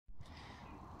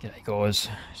G'day guys,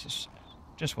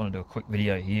 just want to do a quick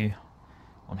video here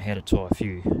on how to tie a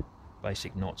few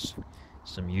basic knots,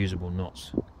 some usable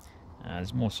knots.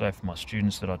 There's more so for my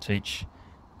students that I teach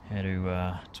how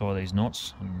to tie these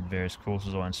knots in various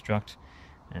courses I instruct,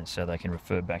 and so they can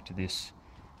refer back to this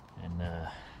and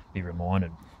be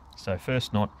reminded. So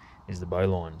first knot is the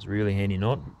bowline. It's a really handy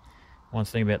knot. One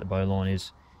thing about the bowline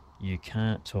is you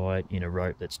can't tie it in a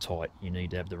rope that's tight. You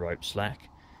need to have the rope slack,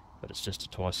 but it's just to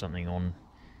tie something on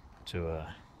to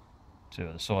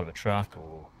the side of a truck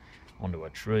or onto a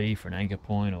tree for an anchor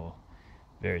point or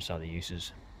various other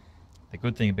uses. The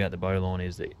good thing about the bowline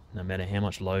is that no matter how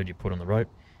much load you put on the rope,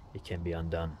 it can be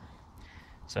undone.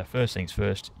 So first things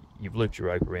first, you've looped your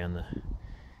rope around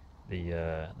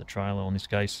the trailer in this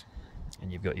case,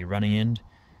 and you've got your running end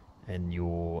and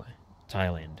your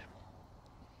tail end.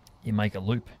 You make a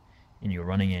loop in your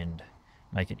running end,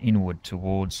 make it inward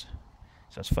towards,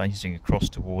 so it's facing across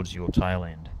towards your tail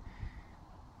end.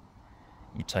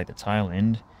 You take the tail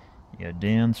end, you go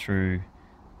down through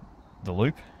the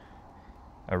loop,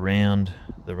 around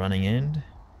the running end,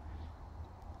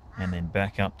 and then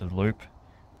back up the loop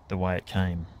the way it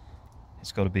came.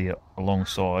 It's got to be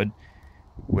alongside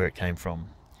where it came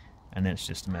from, and then it's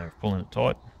just a matter of pulling it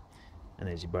tight, and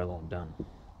there's your bowline done.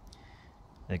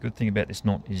 The good thing about this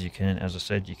knot is you can, as I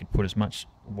said, you can put as much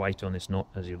weight on this knot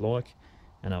as you like,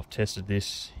 and I've tested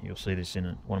this. You'll see this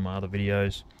in one of my other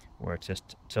videos where I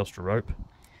test Telstra rope.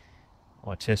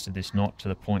 I tested this knot to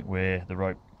the point where the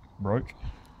rope broke,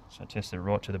 so I tested it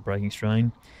right to the breaking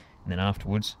strain, and then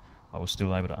afterwards I was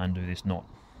still able to undo this knot.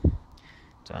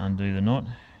 To undo the knot,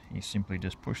 you simply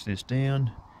just push this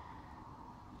down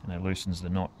and it loosens the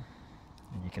knot,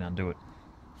 and you can undo it.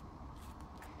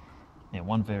 Now,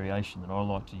 one variation that I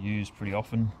like to use pretty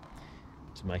often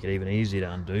to make it even easier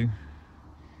to undo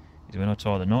is when I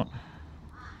tie the knot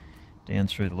down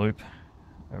through the loop,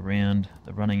 around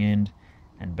the running end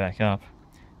and back up,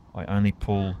 I only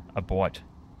pull a bite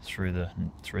through the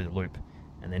loop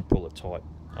and then pull it tight.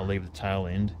 I'll leave the tail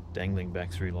end dangling back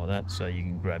through like that, so you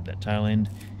can grab that tail end,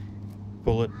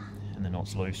 pull it, and the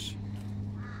knot's loose.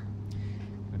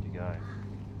 Good to go.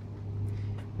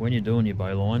 When you're doing your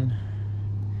bowline,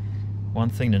 one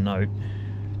thing to note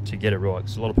to get it right,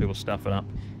 because a lot of people stuff it up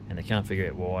and they can't figure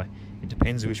out why. It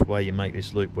depends which way you make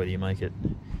this loop, whether you make it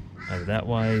over that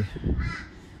way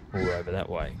or over that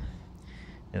way.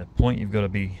 Now, the point you've got to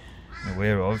be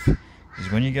aware of is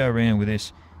when you go around with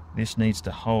this, this needs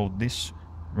to hold this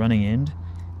running end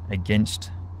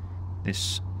against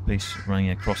this piece running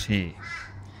across here,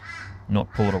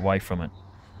 not pull it away from it.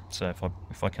 So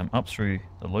if I come up through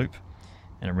the loop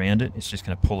and around it, it's just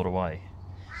going to pull it away.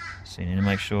 So you need to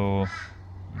make sure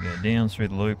you go down through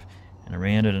the loop and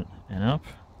around it and up,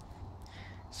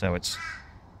 so it's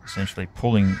essentially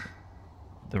pulling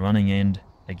the running end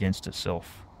against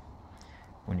itself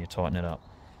when you tighten it up.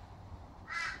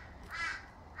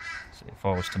 So if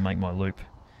I was to make my loop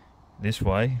this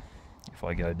way, if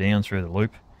I go down through the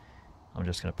loop, I'm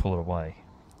just going to pull it away.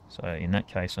 So in that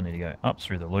case, I need to go up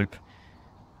through the loop,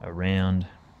 around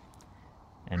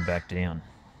and back down,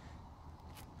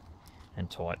 and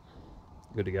tight.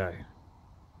 Good to go.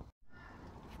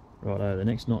 Righto, the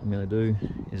next knot I'm going to do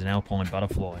is an alpine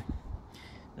butterfly.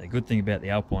 Now, the good thing about the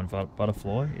alpine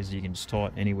butterfly is you can just tie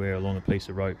it anywhere along a piece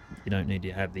of rope. You don't need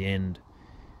to have the end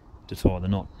to tie the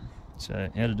knot. So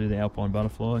how to do the alpine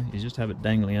butterfly is just have it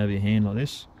dangling over your hand like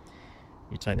this.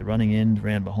 You take the running end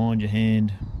round behind your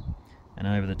hand and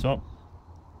over the top,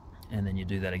 and then you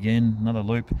do that again, another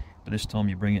loop, but this time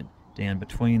you bring it down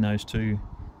between those two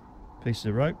pieces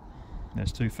of rope,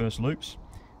 those two first loops.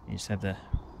 You just have the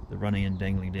running end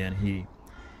dangling down here.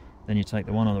 Then you take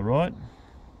the one on the right,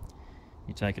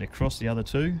 you take it across the other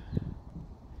two,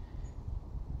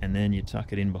 and then you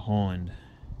tuck it in behind,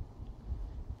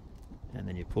 and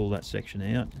then you pull that section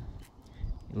out.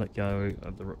 You let go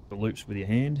of the loops with your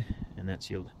hand, and that's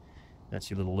your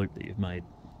little loop that you've made.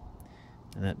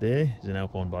 And that there is an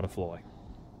alpine butterfly.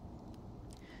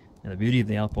 Now, the beauty of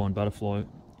the alpine butterfly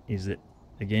is that,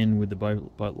 again, with the bow,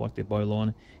 like the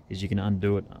bowline, is you can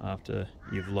undo it after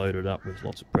you've loaded it up with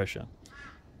lots of pressure.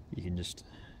 You can just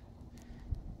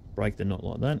break the knot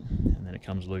like that, and then it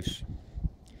comes loose.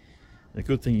 The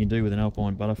good thing you can do with an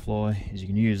alpine butterfly is you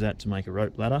can use that to make a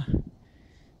rope ladder.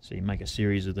 So you make a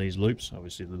series of these loops,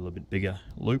 obviously a little bit bigger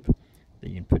loop that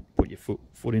you can put your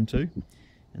foot into,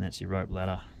 and that's your rope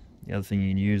ladder. The other thing you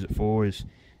can use it for is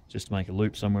just to make a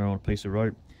loop somewhere on a piece of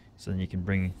rope, so then you can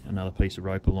bring another piece of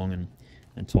rope along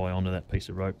and tie onto that piece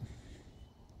of rope.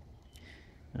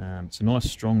 It's a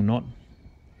nice strong knot.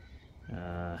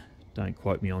 Don't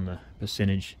quote me on the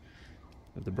percentage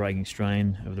of the breaking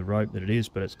strain of the rope that it is,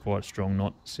 but it's quite a strong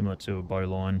knot, similar to a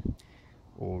bowline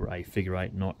or a figure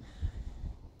 8 knot.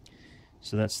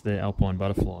 So that's the Alpine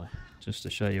butterfly. Just to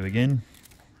show you again,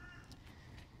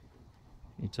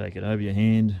 you take it over your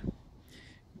hand,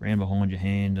 round behind your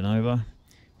hand and over,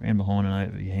 round behind and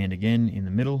over your hand again, in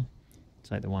the middle,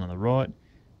 take the one on the right,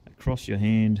 across your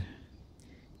hand,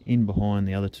 in behind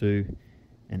the other two,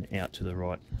 and out to the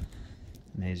right.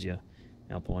 And there's your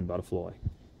Alpine butterfly.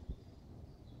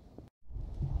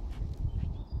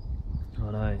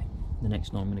 Righto, the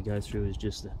next knot I'm going to go through is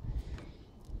just the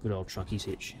good old truckie's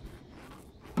hitch.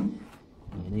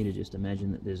 You need to just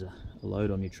imagine that there's a load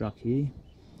on your truck here.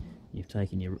 You've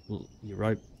taken your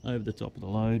rope over the top of the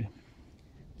load,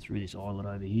 through this eyelet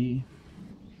over here,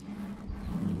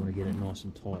 and you want to get it nice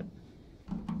and tight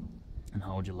and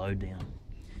hold your load down.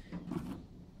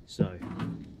 So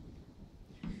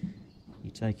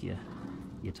you take your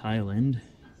tail end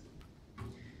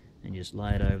and just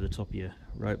lay it over the top of your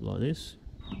rope like this.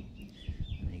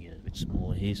 And you get it a bit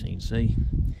smaller here so you can see.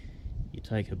 You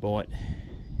take a bite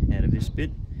out of this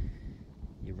bit,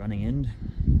 your running end,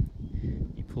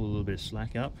 you pull a little bit of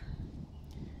slack up,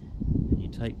 and you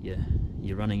take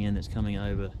your running end that's coming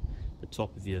over the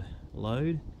top of your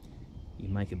load, you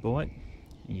make a bite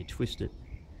and you twist it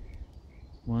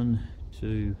 1,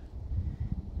 2,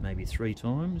 maybe 3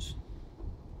 times.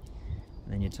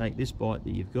 And then you take this bite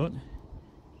that you've got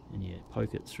and you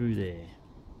poke it through there.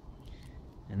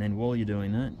 And then while you're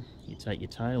doing that, you take your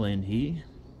tail end here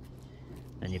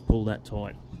and you pull that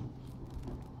tight.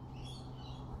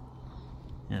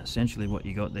 Now essentially what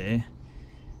you got there,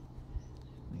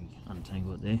 let me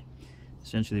untangle it there,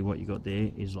 essentially what you got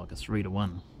there is like a 3 to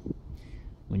 1.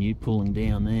 When you're pulling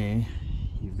down there,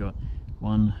 you've got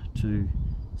 1, 2,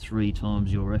 3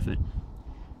 times your effort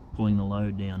pulling the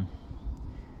load down,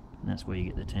 and that's where you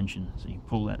get the tension. So you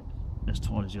pull that as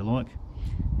tight as you like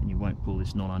and you won't pull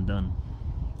this knot undone.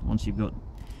 Once you've got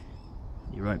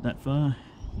your rope that far,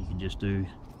 you can just do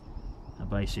a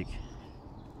basic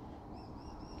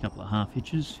couple of half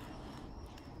hitches.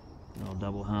 I'll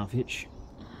double half hitch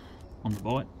on the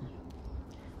bite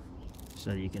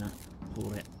so you can pull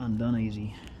that undone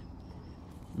easy.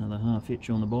 Another half hitch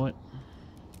on the bite,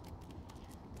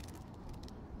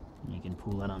 and you can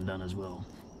pull that undone as well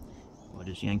by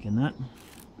just yanking that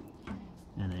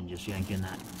and then just yanking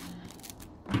that,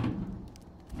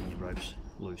 and your rope's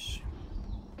loose.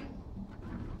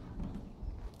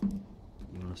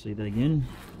 You want to see that again?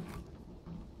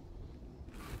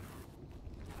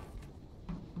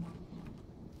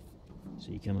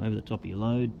 So you come over the top of your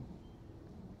load,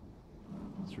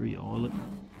 through your eyelet,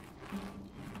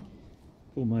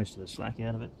 pull most of the slack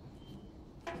out of it,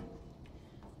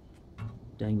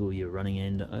 dangle your running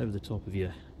end over the top of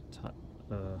your,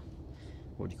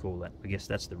 what do you call that? I guess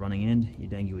that's the running end. You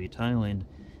dangle your tail end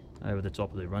over the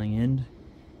top of the running end,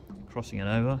 crossing it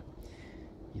over.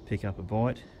 You pick up a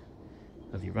bite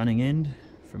of your running end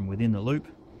from within the loop.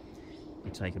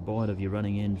 You take a bite of your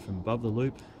running end from above the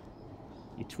loop.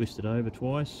 You twist it over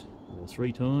twice or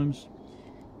 3 times.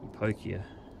 You poke your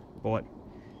bite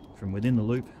from within the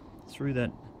loop through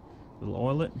that little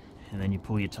eyelet, and then you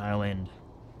pull your tail end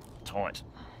tight.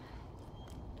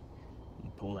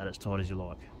 You pull that as tight as you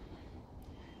like.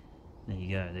 There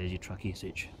you go, there's your truckie's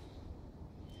hitch.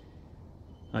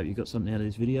 Hope you got something out of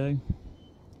this video.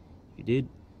 If you did,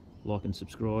 like and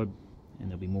subscribe, and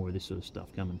there'll be more of this sort of stuff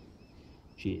coming.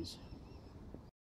 Cheers.